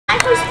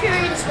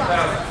My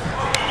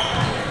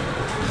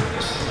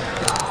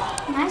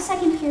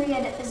second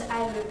period is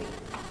iMovie.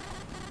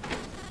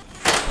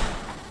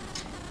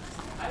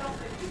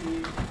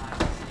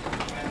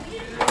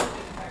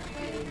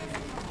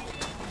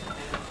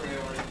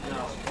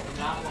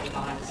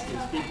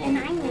 In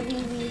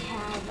iMovie, we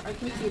have our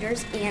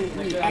computers and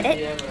we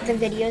edit the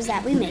videos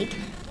that we make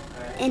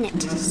in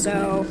it.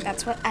 So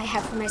that's what I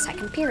have for my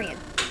second period.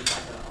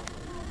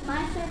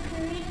 My third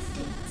period is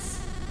dance.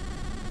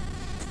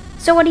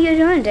 So what are you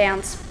doing,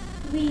 Dance?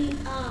 We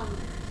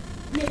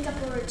make up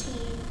a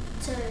routine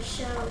to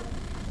show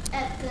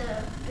at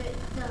the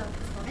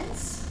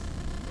performance.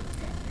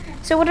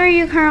 So what are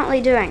you currently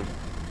doing?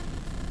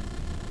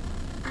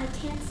 I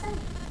can't say.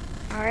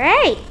 All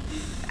right.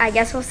 I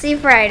guess we'll see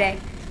Friday.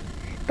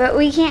 But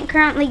we can't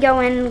currently go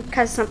in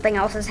because something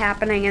else is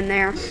happening in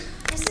there.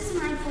 This is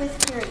my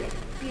fourth period,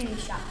 beauty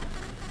shop.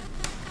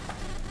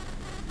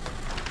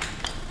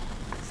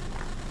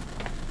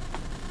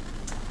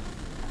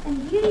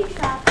 In beauty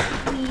shop,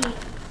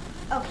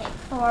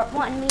 for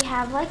one, we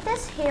have like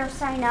this hair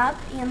sign up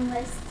and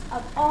list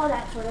of all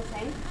that sort of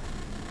thing.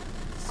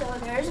 So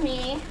there's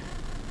me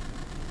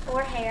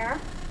for hair,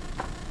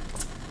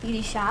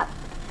 beauty shop.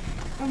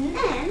 And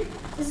then,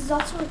 this is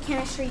also a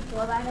chemistry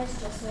floor by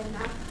us, just so you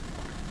know.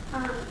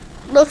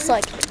 Looks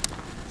like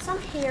Some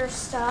hair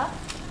stuff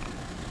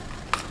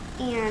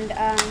and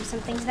some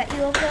things that you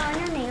will put on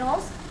your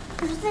nails.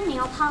 Here's the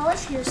nail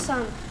polish. Here's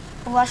some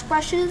blush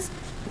brushes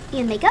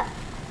and makeup.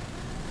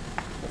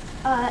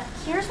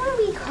 Here's where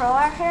we curl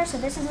our hair. So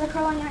this is a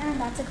curling iron,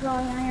 that's a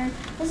curling iron,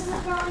 this is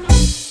a curling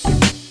iron.